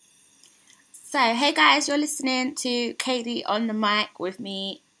So, hey guys, you're listening to KD on the mic with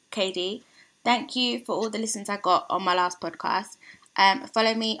me, KD. Thank you for all the listens I got on my last podcast.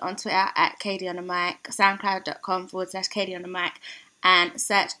 Follow me on Twitter at KD on the mic, soundcloud.com/KD on the mic, and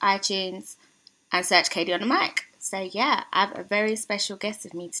search iTunes and search KD on the mic. So, yeah, I have a very special guest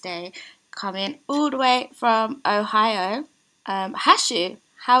with me today, coming all the way from Ohio. Hashu,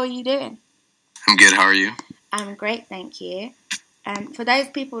 how are you doing? I'm good, how are you? I'm great, thank you. For those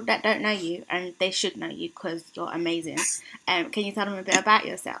people that don't know you, and they should know you because you're amazing, can you tell them a bit about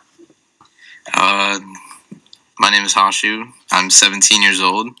yourself? My name is Hashu. I'm 17 years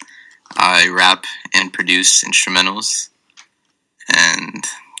old. I rap and produce instrumentals, and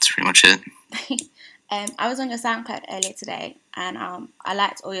that's pretty much it. I was on your SoundCloud earlier today, and I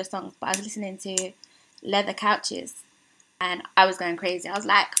liked all your songs, but I was listening to Leather Couches, and I was going crazy. I was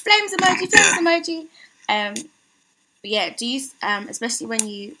like, flames emoji. Yeah, do you, especially when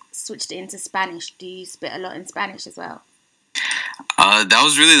you switched it into Spanish, do you spit a lot in Spanish as well? That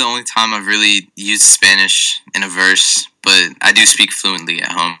was really the only time I've really used Spanish in a verse, but I do speak fluently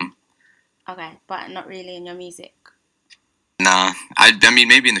at home. Okay, but not really in your music? Nah, I mean,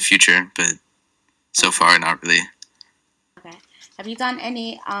 maybe in the future, but so far, not really. Okay. Have you done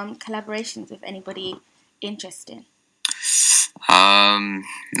any collaborations with anybody interesting?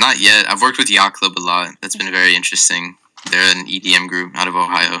 Not yet. I've worked with Yacht Club a lot. That's been very interesting. They're an EDM group out of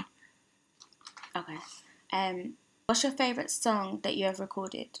Ohio. Okay. What's your favorite song that you have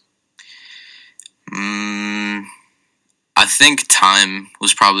recorded? I think Time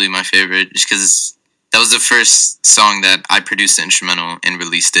was probably my favorite, just because that was the first song that I produced the instrumental and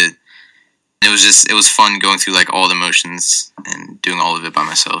released it. It was fun going through like all the motions and doing all of it by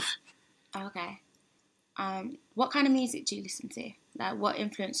myself. Okay. What kind of music do you listen to? Like, what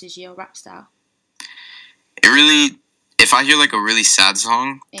influences your rap style? If I hear like a really sad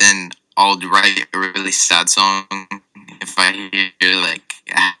song, then I'll write a really sad song. If I hear like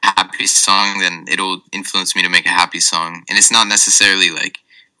a happy song, then it'll influence me to make a happy song. And it's not necessarily like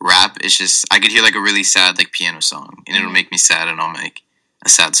rap. It's just I could hear like a really sad like piano song, and it'll make me sad, and I'll make a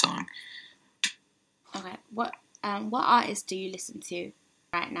sad song. Okay. What artists do you listen to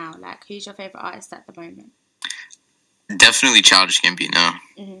right now? Like, who's your favorite artist at the moment? Definitely Childish Gambino.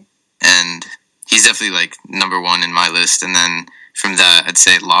 Mm-hmm. And he's definitely like number one in my list. And then from that, I'd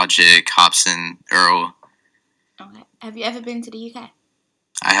say Logic, Hobson, Earl. Okay. Have you ever been to the UK?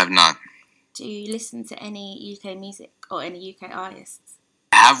 I have not. Do you listen to any UK music or any UK artists?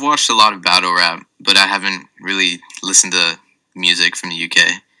 I have watched a lot of battle rap, but I haven't really listened to music from the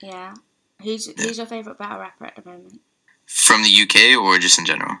UK. Yeah. Who's your favourite battle rapper at the moment? From the UK or just in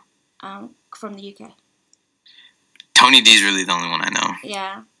general? From the UK. Tony D's really the only one I know.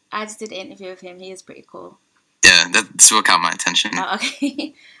 Yeah. I just did an interview with him. He is pretty cool. Yeah, that's what caught my attention. Oh,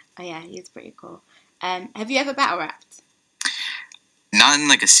 okay. Oh, yeah, he is pretty cool. Have you ever battle rapped? Not in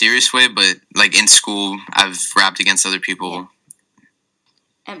like a serious way, but like in school, I've rapped against other people. Yeah.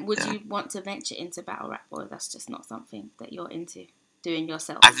 And would you want to venture into battle rap, or that's just not something that you're into doing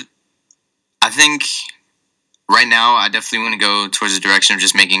yourself? I think right now I definitely want to go towards the direction of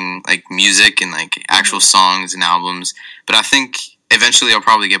just making like music and like actual songs and albums. But I think eventually I'll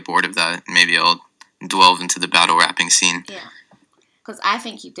probably get bored of that, and maybe I'll delve into the battle rapping scene. Yeah, because I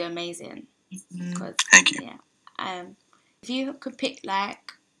think you do amazing. Thank you. Yeah. If you could pick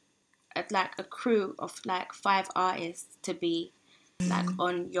like a crew of like 5 artists to be like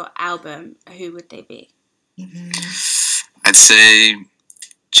on your album, who would they be? I'd say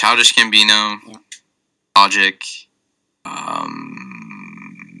Childish Gambino, Logic,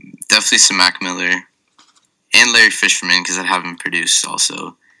 definitely some Mac Miller, and Larry Fishman, because I'd have him produce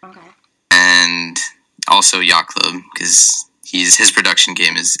also. Okay. And also Yacht Club, because his production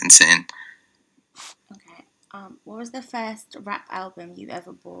game is insane. Okay. What was the first rap album you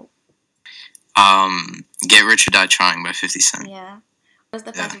ever bought? Get Rich or Die Trying by 50 Cent. Yeah. What was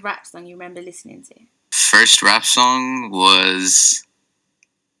the first rap song you remember listening to? First rap song was,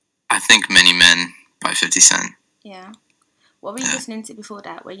 I think, Many Men by 50 Cent. Yeah. What were you listening to before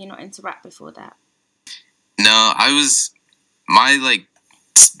that? Were you not into rap before that? No, I've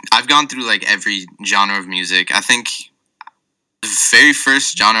gone through like every genre of music. I think the very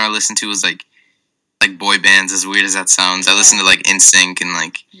first genre I listened to was like boy bands, as weird as that sounds. I listened to like NSYNC, and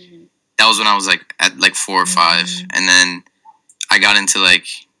like that was when I was like at like 4 or 5, and then I got into like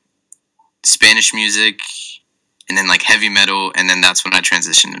Spanish music, and then like heavy metal, and then that's when I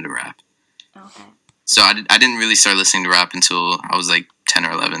transitioned into rap. Okay. So I didn't really start listening to rap until I was like 10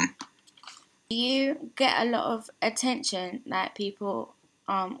 or 11. Do you get a lot of attention, like people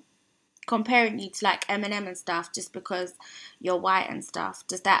comparing you to like Eminem and stuff just because you're white and stuff,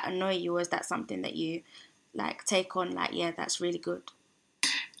 does that annoy you, or is that something that you like take on like, yeah, that's really good?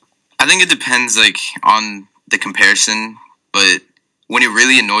 I think it depends like on the comparison, but when it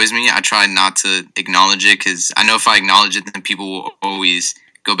really annoys me, I try not to acknowledge it because I know if I acknowledge it, then people will always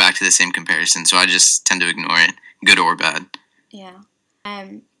go back to the same comparison. So I just tend to ignore it, good or bad. Yeah.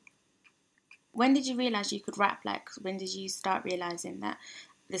 When did you realize you could rap? Like, when did you start realizing that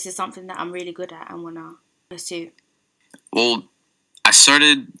this is something that I'm really good at and wanna pursue? Well, I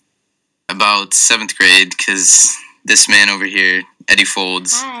started about 7th grade because this man over here, Eddie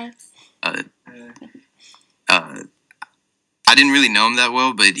Folds. Hi. I didn't really know him that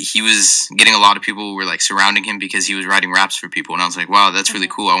well, but he was getting a lot of people who were like surrounding him because he was writing raps for people, and I was like, wow, that's really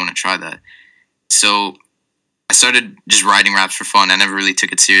cool. I want to try that. So I started just writing raps for fun. I never really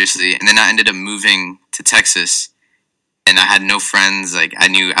took it seriously, and then I ended up moving to Texas, and I had no friends. Like I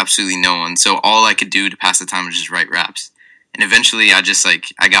knew absolutely no one, so all I could do to pass the time was just write raps. And eventually, I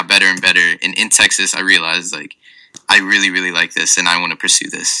got better and better. And in Texas, I realized like I really, really like this, and I want to pursue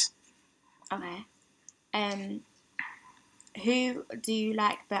this. Okay. Who do you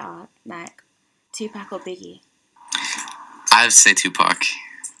like better, like Tupac or Biggie? I have to say Tupac.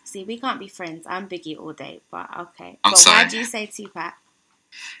 See, we can't be friends. I'm Biggie all day, but okay. I'm sorry. Why do you say Tupac?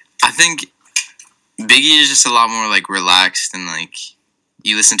 I think Biggie is just a lot more like relaxed and like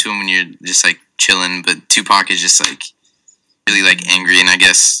you listen to him when you're just like chilling, but Tupac is just like really like angry, and I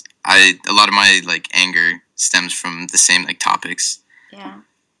guess a lot of my like anger stems from the same like topics. Yeah.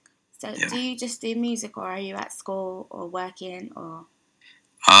 So do you just do music, or are you at school or working or?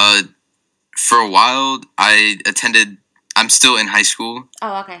 For a while I'm still in high school.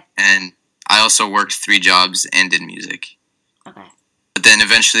 Oh, okay. And I also worked 3 jobs and did music. Okay. But then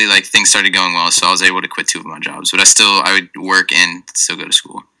eventually like things started going well, so I was able to quit 2 of my jobs. But I would work and still go to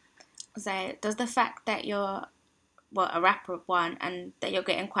school. So does the fact that you're a rapper one and that you're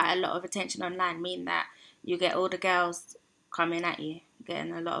getting quite a lot of attention online mean that you get all the girls coming at you,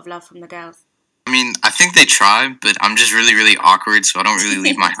 getting a lot of love from the girls? I mean, I think they try, but I'm just really, really awkward, so I don't really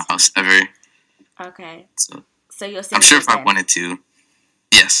leave my house ever. Okay. So you're single? I'm sure if I wanted to,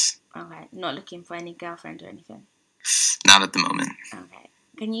 yes. Okay. Not looking for any girlfriend or anything? Not at the moment. Okay.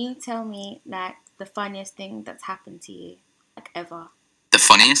 Can you tell me, like, the funniest thing that's happened to you, like, ever? The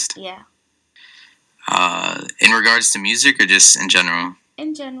funniest? Yeah. In regards to music or just in general?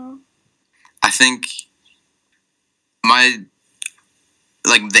 In general. I think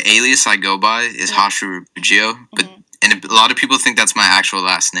the alias I go by is Hashu, but and a lot of people think that's my actual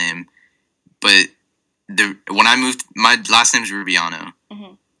last name. But when I moved, my last name is Rubiano,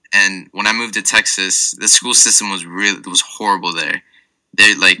 and when I moved to Texas, the school system was horrible there.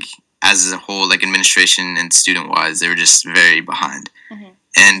 They like as a whole, like administration and student wise, they were just very behind.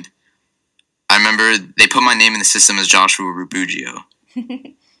 And I remember they put my name in the system as Joshua Rubugio.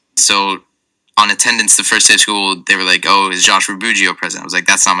 So on attendance the first day of school, they were like, oh, is Josh Rubugio present? I was like,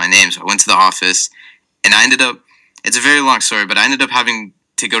 that's not my name. So I went to the office, and I ended up, it's a very long story, but I ended up having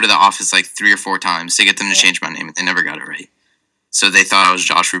to go to the office like 3 or 4 times to get them to change my name, and they never got it right. So they thought I was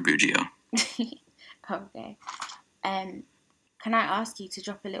Josh Rubugio. Okay. Can I ask you to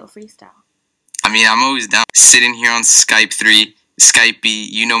drop a little freestyle? I mean, I'm always down. Sitting here on Skype 3, Skype B,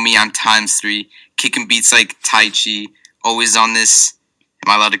 you know me, I'm times 3, kicking beats like Tai Chi, always on this, am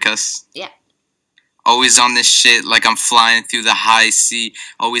I allowed to cuss? Yeah. Always on this shit like I'm flying through the high sea.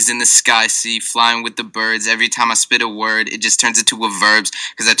 Always in the sky, see, flying with the birds. Every time I spit a word, it just turns into a verb.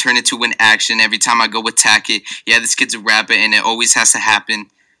 Because I turn it to an action every time I go attack it. Yeah, this kid's a rapper and it always has to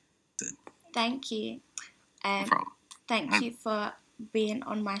happen. Thank you. No problem. Thank you for being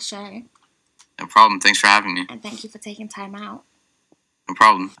on my show. No problem. Thanks for having me. And thank you for taking time out. No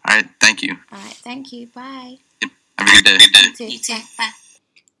problem. All right. Thank you. All right. Thank you. Bye. Yep. Have a good day. You too. Bye.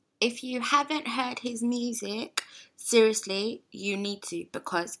 If you haven't heard his music, seriously, you need to,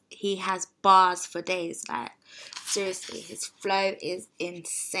 because he has bars for days. Like, seriously, his flow is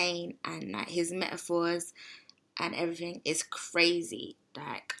insane, and like his metaphors and everything is crazy.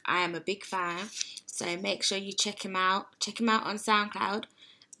 Like, I am a big fan, so make sure you check him out. Check him out on SoundCloud,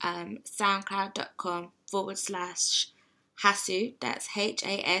 soundcloud.com/Hashu. That's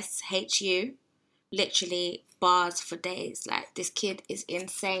HASHU. Literally bars for days. Like, this kid is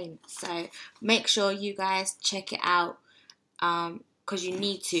insane. So make sure you guys check it out, because you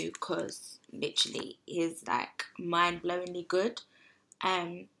need to, because literally is like mind-blowingly good.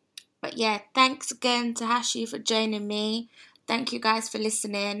 But yeah, thanks again to Hashu for joining me. Thank you guys for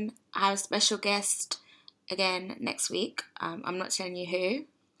listening. I have a special guest again next week. I'm not telling you who,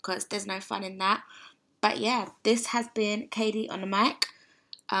 because there's no fun in that. But yeah, this has been Katie on the mic.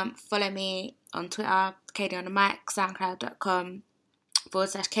 Follow me on Twitter, Kd on the mic,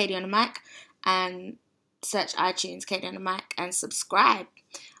 soundcloud.com/Kd on the mic, and search iTunes, Kd on the mic, and subscribe.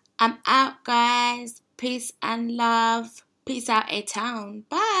 I'm out, guys. Peace and love. Peace out, A-Town.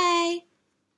 Bye.